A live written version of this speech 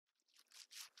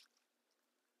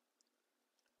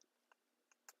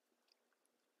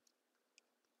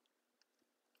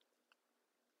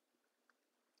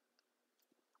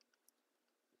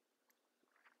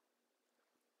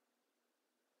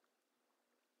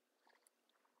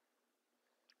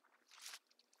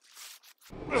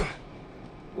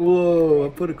Whoa, I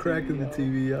put a crack in the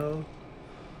TV, y'all.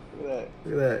 Look at that.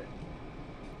 Look at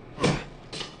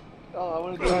Oh, I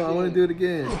want to that. do it Oh, I want to again. do it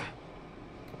again.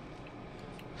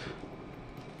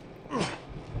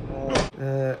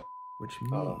 Which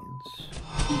means...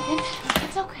 Ethan,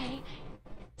 it's okay.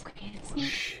 It's okay. It's me.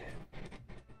 Shit.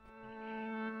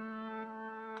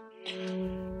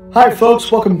 Hi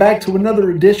folks, welcome back to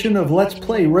another edition of Let's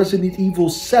Play Resident Evil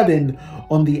 7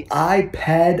 on the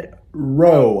iPad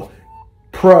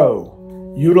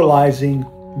Pro, utilizing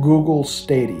Google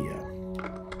Stadia.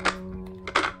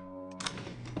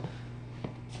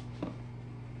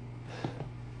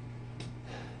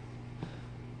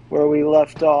 Where we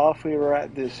left off, we were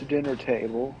at this dinner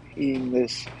table eating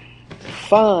this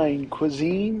fine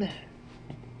cuisine,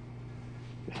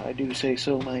 if I do say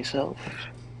so myself.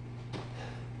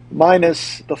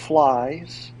 Minus the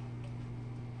flies,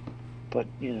 but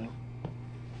you know.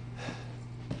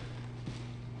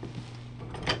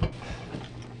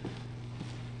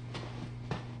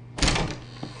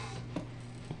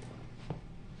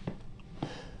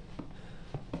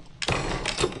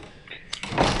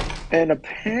 And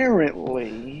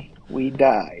apparently we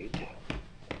died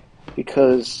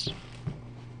because,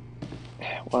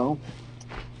 well,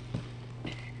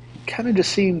 kind of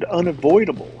just seemed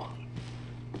unavoidable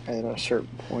at a certain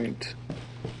point.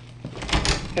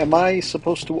 Am I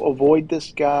supposed to avoid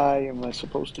this guy? Am I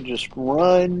supposed to just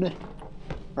run?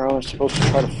 Or am I supposed to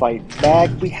try to fight back?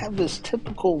 We have this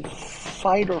typical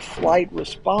fight or flight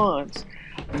response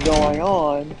going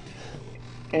on.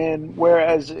 And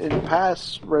whereas in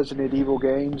past Resident Evil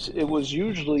games, it was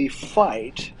usually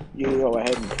fight, you go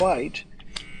ahead and fight,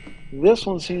 this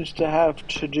one seems to have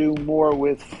to do more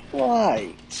with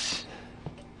flight.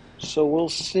 So we'll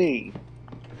see.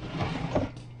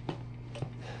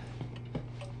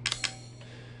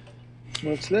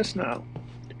 What's this now?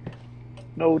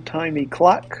 No timey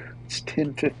clock. It's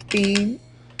 10:15.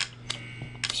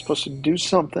 Supposed to do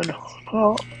something.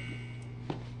 Oh.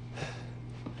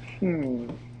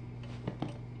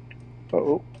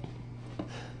 Uh-oh.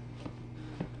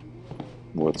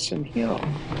 What's in here?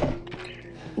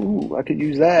 Ooh, I could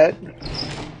use that.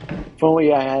 If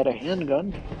only I had a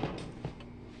handgun.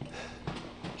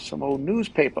 Some old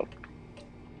newspaper.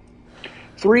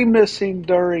 3 missing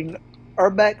during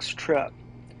Urbex's trip.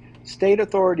 State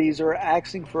authorities are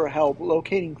asking for help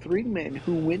locating 3 men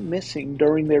who went missing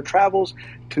during their travels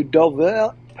to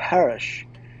Delville Parish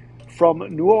from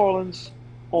New Orleans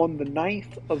on the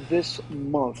 9th of this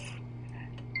month.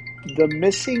 The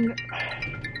missing...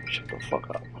 Shut the fuck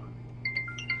up.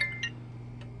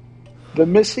 The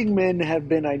missing men have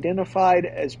been identified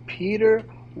as Peter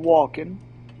Walken,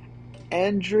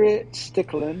 Andre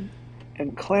Sticklin,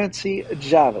 and Clancy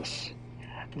Jarvis.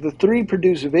 The 3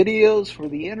 produced videos for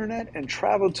the internet and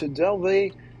traveled to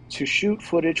Delville to shoot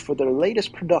footage for their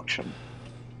latest production.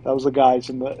 That was the guys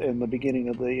in the beginning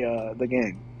of the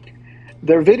game.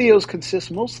 Their videos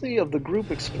consist mostly of the group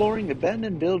exploring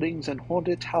abandoned buildings and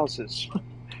haunted houses.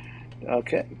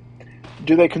 Okay.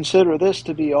 Do they consider this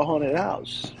to be a haunted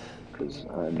house? Because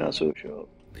I'm not so sure.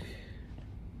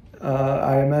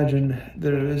 I imagine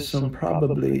there is some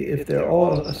probably, if there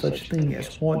are such thing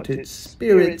as haunted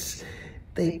spirits,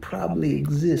 they probably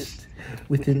exist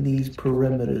within these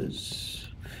perimeters.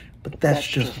 But that's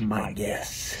just my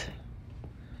guess.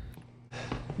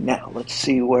 Now, let's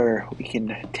see where we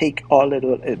can take our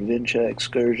little adventure,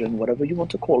 excursion, whatever you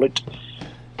want to call it.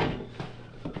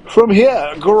 From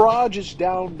here, garage is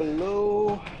down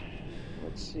below.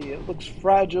 Let's see, it looks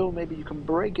fragile. Maybe you can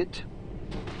break it.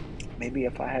 Maybe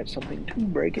if I had something to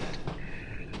break it.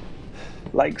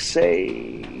 Like,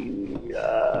 say,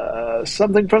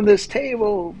 something from this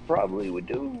table probably would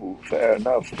do. Fair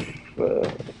enough.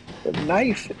 A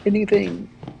knife, anything.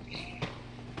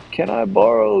 Can I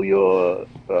borrow your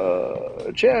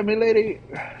chair, milady?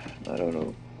 I don't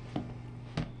know.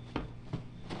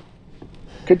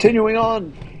 Continuing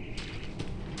on.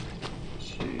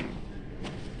 Let's see.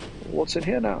 What's in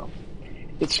here now?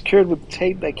 It's secured with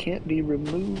tape that can't be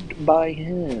removed by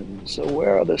hand. So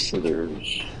where are the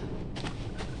scissors?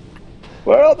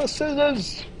 Where are the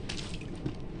scissors?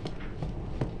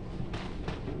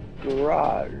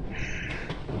 Garage.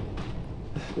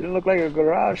 Didn't look like a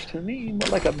garage to me, but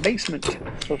like a basement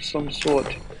of some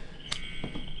sort.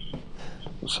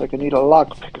 Looks like I need a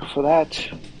lockpick for that.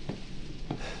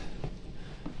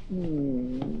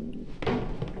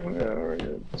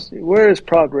 Let's see. Where is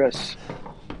progress?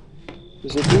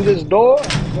 Is it through this door?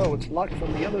 No, it's locked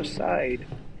from the other side.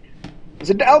 Is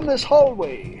it down this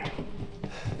hallway?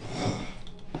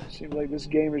 Seems like this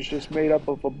game is just made up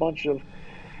of a bunch of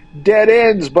dead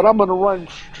ends, but I'm gonna run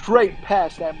straight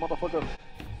past that motherfucker.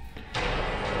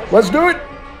 Let's do it.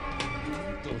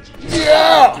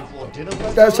 Yeah.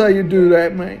 That's how you do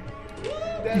that, man.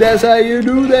 That's how you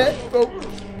do that.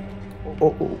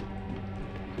 Oh.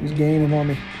 He's gaining on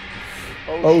me.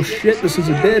 Oh shit, this is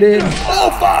a dead end.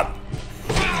 Oh fuck!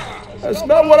 That's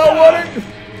not what I wanted!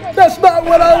 That's not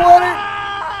what I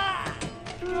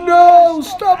wanted! No!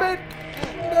 Stop it!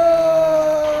 No!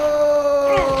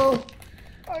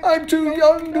 I'm too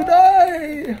young to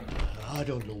die! I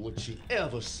don't know what she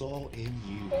ever saw in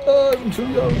you. I'm too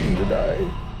young to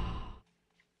die.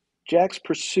 Jack's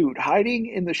pursuit. Hiding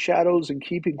in the shadows and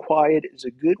keeping quiet is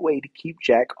a good way to keep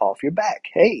Jack off your back.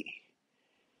 Hey.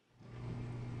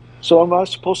 So am I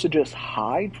supposed to just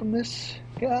hide from this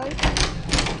guy?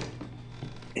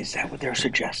 Is that what they're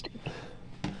suggesting?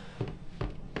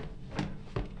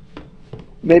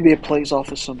 Maybe it plays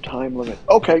off of some time limit.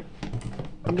 Okay.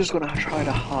 I'm just going to try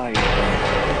to hide.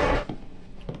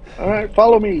 Alright,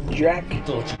 follow me, Jack.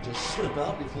 Thought you just slip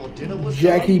out before dinner was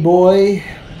Jackie done? boy.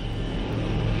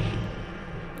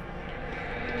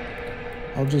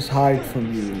 I'll just hide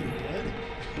from you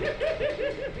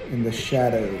in the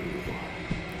shadow.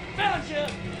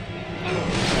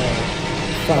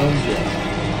 Found you.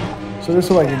 So this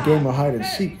is like a game of hide and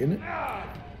seek, isn't it?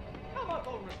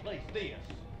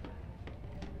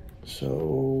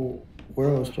 So where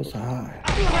am I supposed to hide?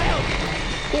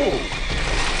 Oh,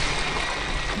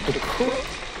 the crook.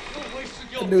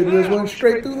 The dude just went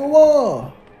straight through the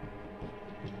wall.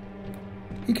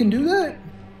 He can do that?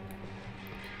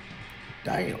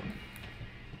 Damn. I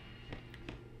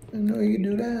didn't know you could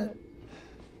do that.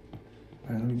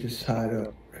 All right, let me just hide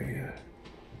up right here.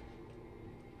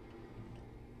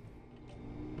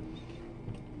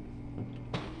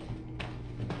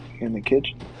 In the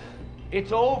kitchen.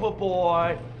 It's over,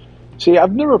 boy. See,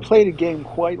 I've never played a game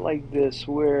quite like this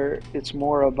where it's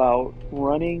more about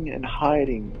running and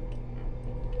hiding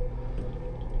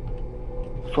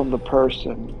from the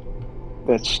person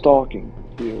that's stalking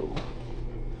you.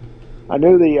 I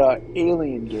know the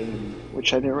Alien game,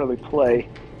 which I didn't really play,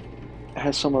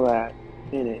 has some of that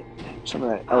in it, some of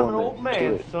that I'm an element old to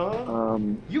man, it.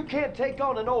 son. You can't take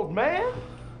on an old man?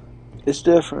 It's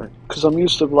different because I'm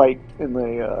used to like in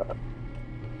the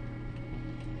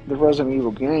Resident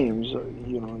Evil games.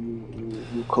 You know,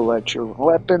 you collect your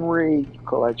weaponry, you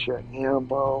collect your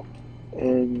ammo,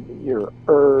 and your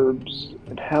herbs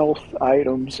and health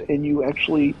items, and you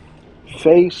actually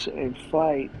face and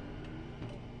fight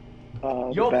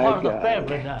the You're bad part of the guy.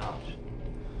 family now.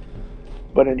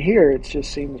 But in here, it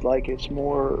just seems like it's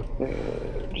more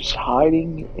just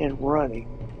hiding and running.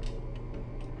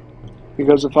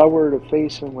 Because if I were to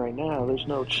face him right now, there's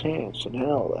no chance in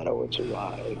hell that I would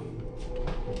survive.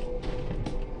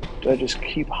 Do I just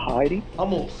keep hiding?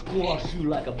 I'm gonna squash you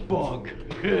like a bug.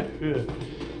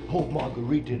 Hope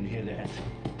Marguerite didn't hear that.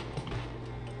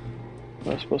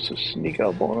 Am I supposed to sneak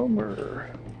up on him, or?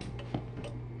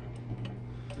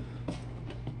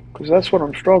 Because that's what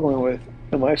I'm struggling with.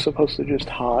 Am I supposed to just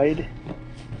hide?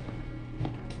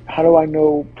 How do I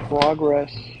know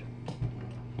progress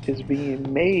is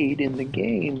being made in the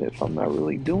game if I'm not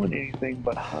really doing anything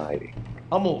but hiding?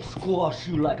 I'm gonna squash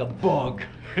you like a bug.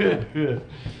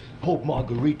 Hope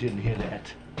Marguerite didn't hear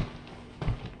that.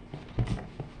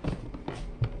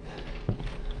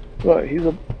 Look,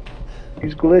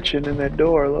 he's glitching in that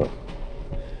door, look.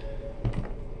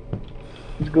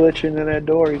 He's glitching in that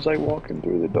door, he's like walking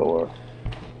through the door.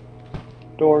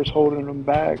 Door's holding him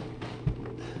back.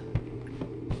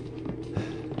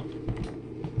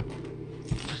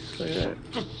 Look at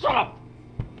that. Just shut up!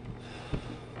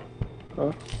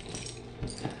 Huh?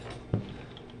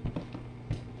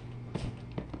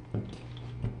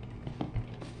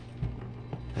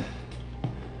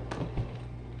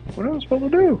 What am I supposed to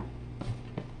do?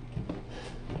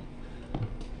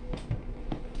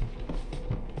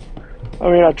 I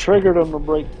mean, I triggered him to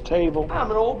break the table.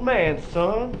 I'm an old man,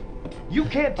 son. You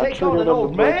can't I take on triggered an him to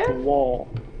old break the man? wall.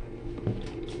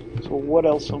 So what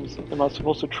else am I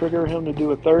supposed to trigger him to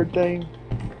do a third thing?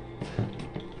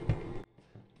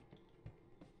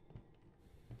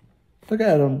 Look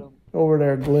at him over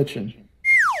there glitching.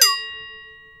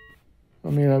 I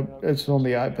mean, it's on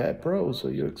the iPad Pro, so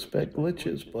you expect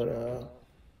glitches, but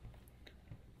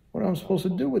what am I supposed to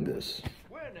do with this?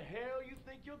 Where in the hell you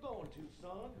think you're going to,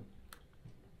 son?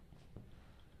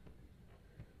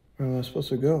 Where am I supposed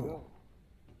to go?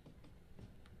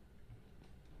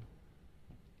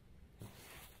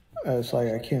 It's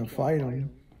like I can't fight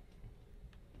him.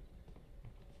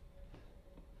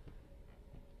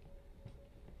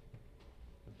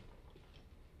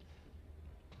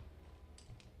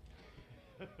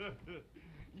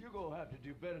 You're gonna have to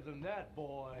do better than that,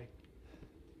 boy.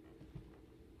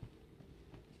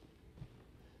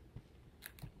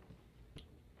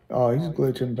 Oh, he's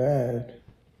glitching bad.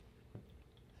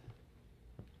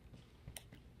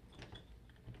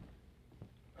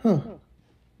 Huh.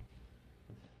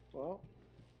 Well,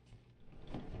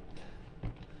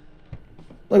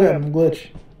 Look at him glitch.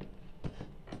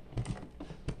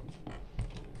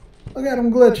 Look at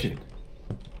him glitching.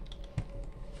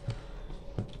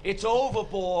 It's over,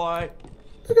 boy.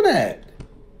 Look at that.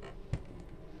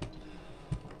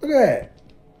 Look at that.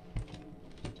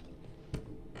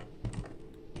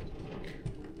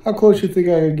 How close you think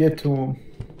I could get to him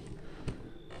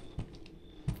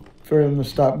for him to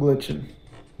stop glitching?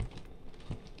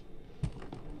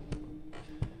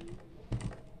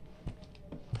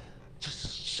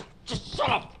 Just shut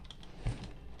up.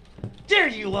 There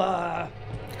you are.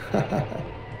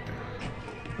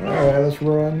 Alright, let's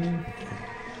run.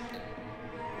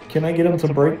 Can I get him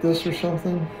to break this or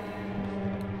something?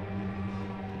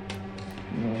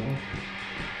 No.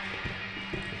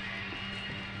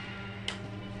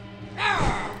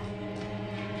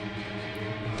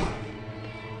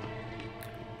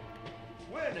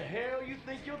 Where the hell you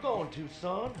think you're going to,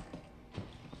 son?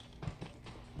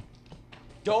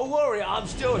 Don't worry, I'm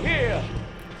still here.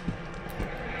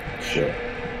 Shit.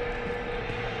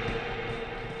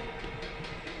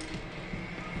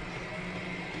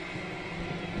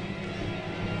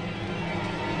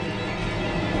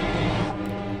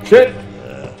 Shit!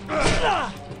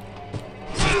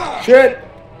 Shit!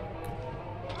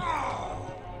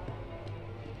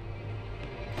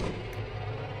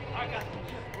 I got the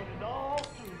chip running all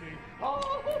through me. All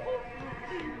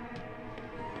through me.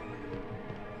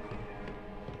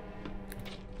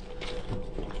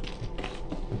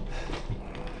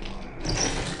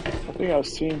 I think I've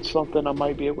seen something I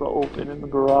might be able to open in the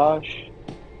garage.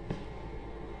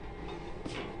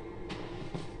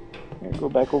 Yeah, go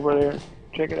back over there,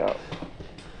 check it out.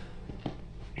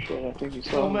 Shit, I think you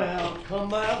saw me.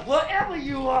 Come out, wherever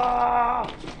you are.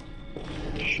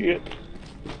 Shit.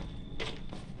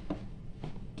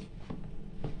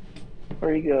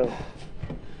 Where'd he go?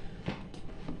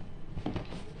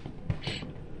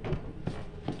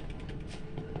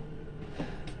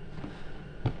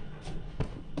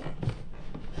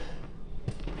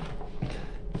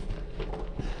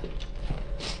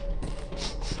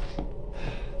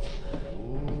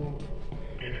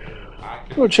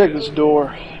 Go check this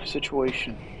door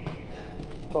situation.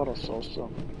 Thought I saw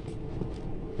something.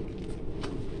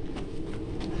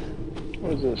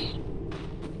 What is this?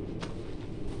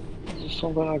 Is this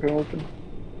something I can open?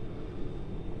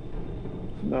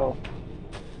 No.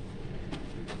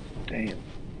 Damn.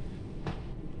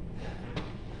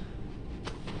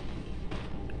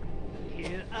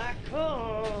 Here I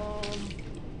come.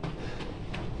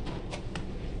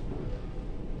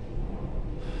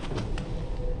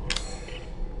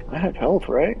 I have health,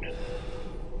 right?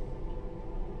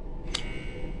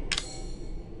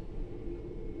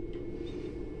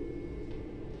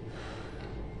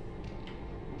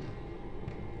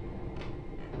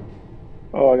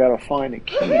 Oh, I gotta find a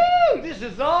key. Woo-hoo! This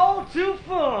is all too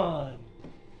fun.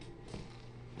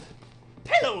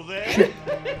 Hello there.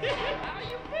 How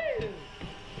you been?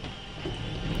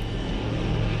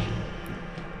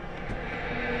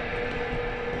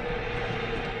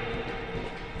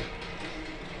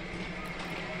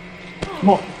 Come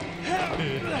on.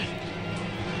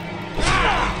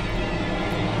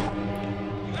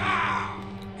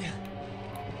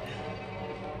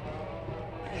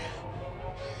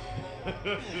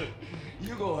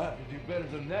 You're gonna have to do better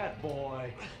than that,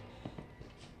 boy.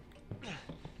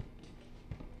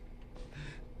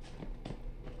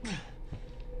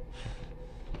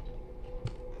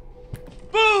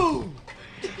 Boom!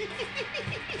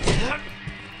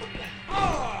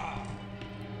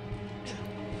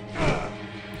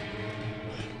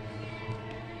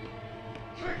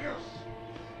 Triggers!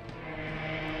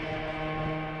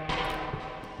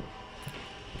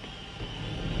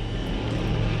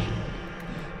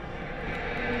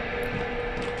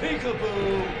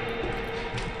 Peekaboo!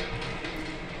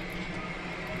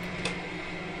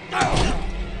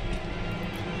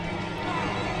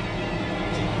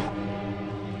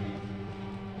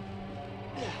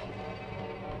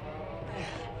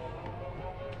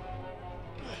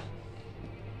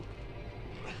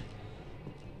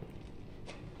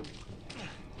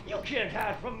 You can't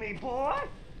hide from me, boy!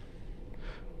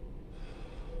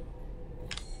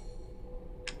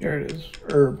 There it is.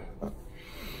 Herb.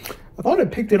 I thought I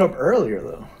picked it up earlier,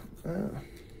 though.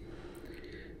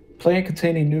 Plant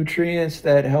containing nutrients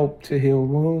that help to heal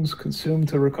wounds, consumed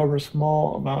to recover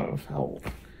small amount of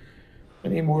health.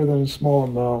 Any more than a small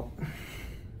amount.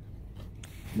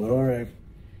 But alright.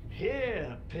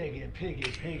 Here, piggy,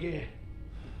 piggy, piggy.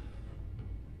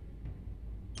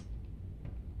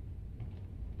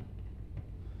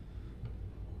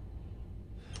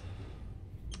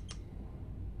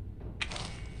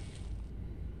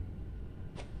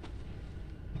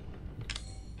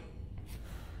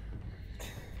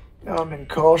 Common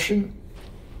caution.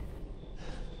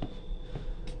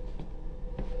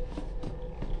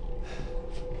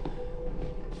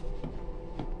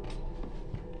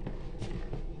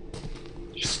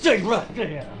 Stay right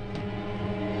there.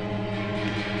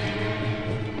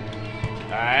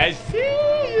 I see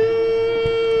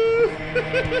you.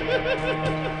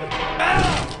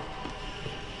 Ah!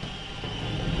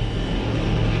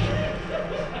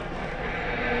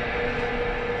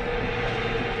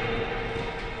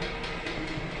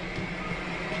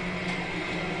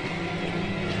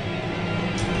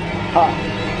 Ha!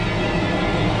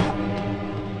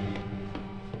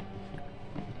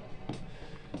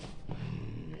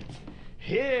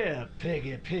 Here,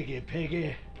 piggy, piggy,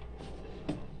 piggy.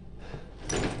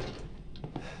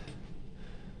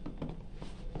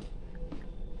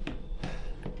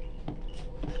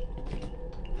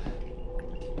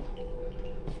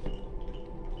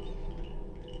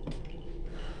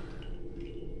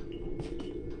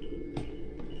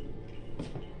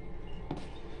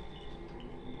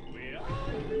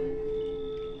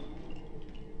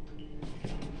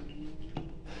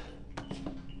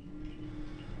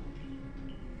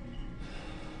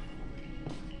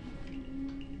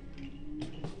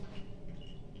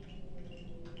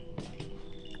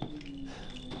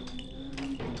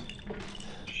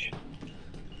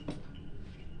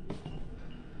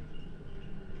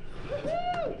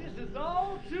 This is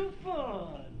all too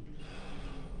fun.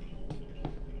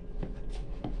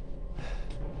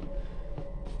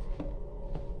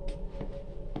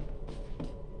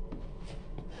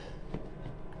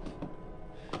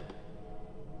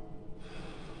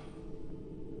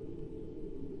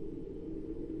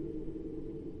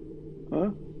 Huh?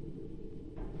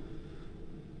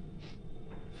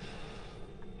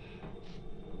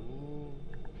 Ooh,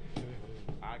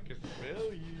 I can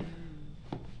smell you.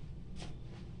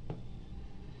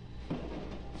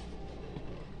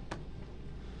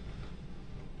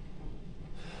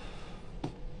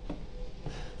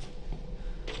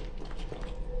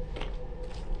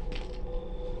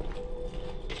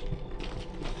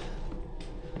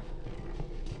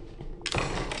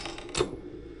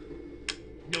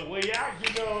 No way out,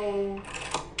 you know.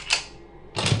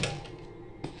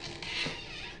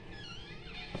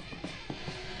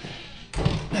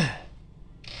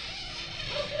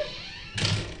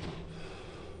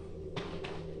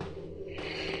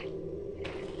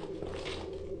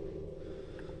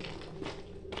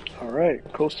 All right,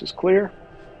 coast is clear.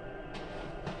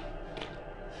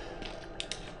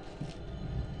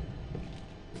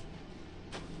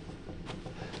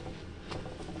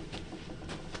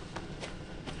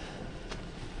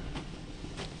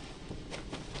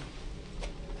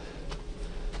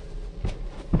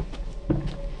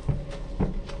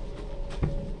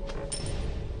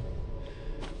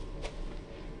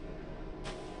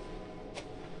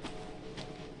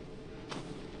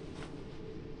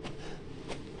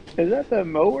 Is that the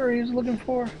mower he's looking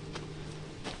for?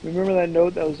 Remember that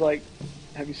note that was like,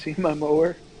 have you seen my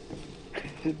mower?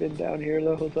 Has it been down here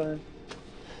the whole time?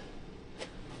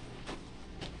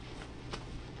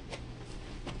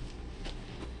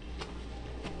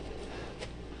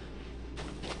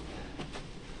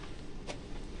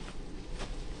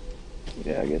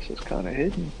 Yeah, I guess it's kind of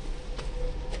hidden.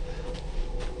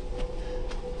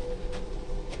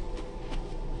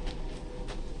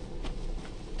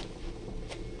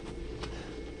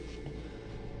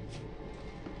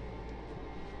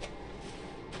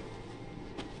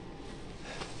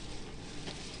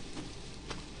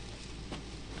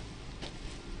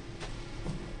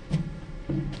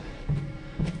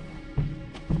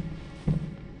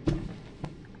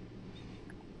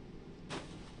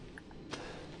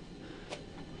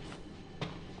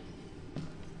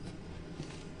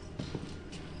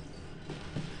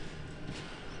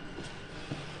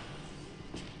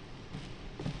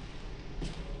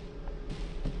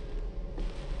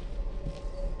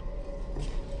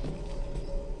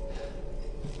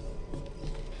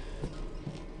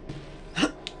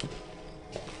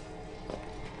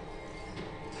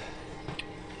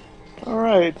 All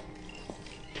right,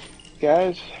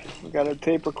 guys, we got a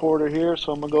tape recorder here,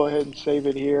 so I'm gonna go ahead and save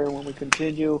it here. When we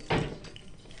continue,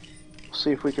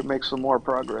 see if we can make some more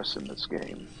progress in this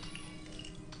game.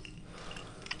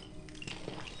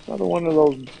 Another one of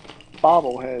those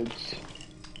bobbleheads.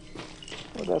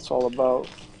 What that's all about?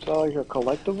 Is that like a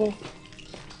collectible?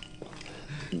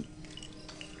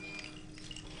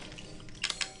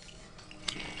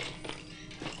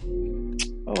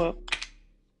 Oh well.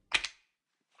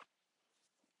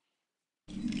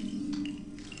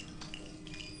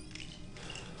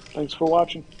 Thanks for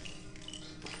watching.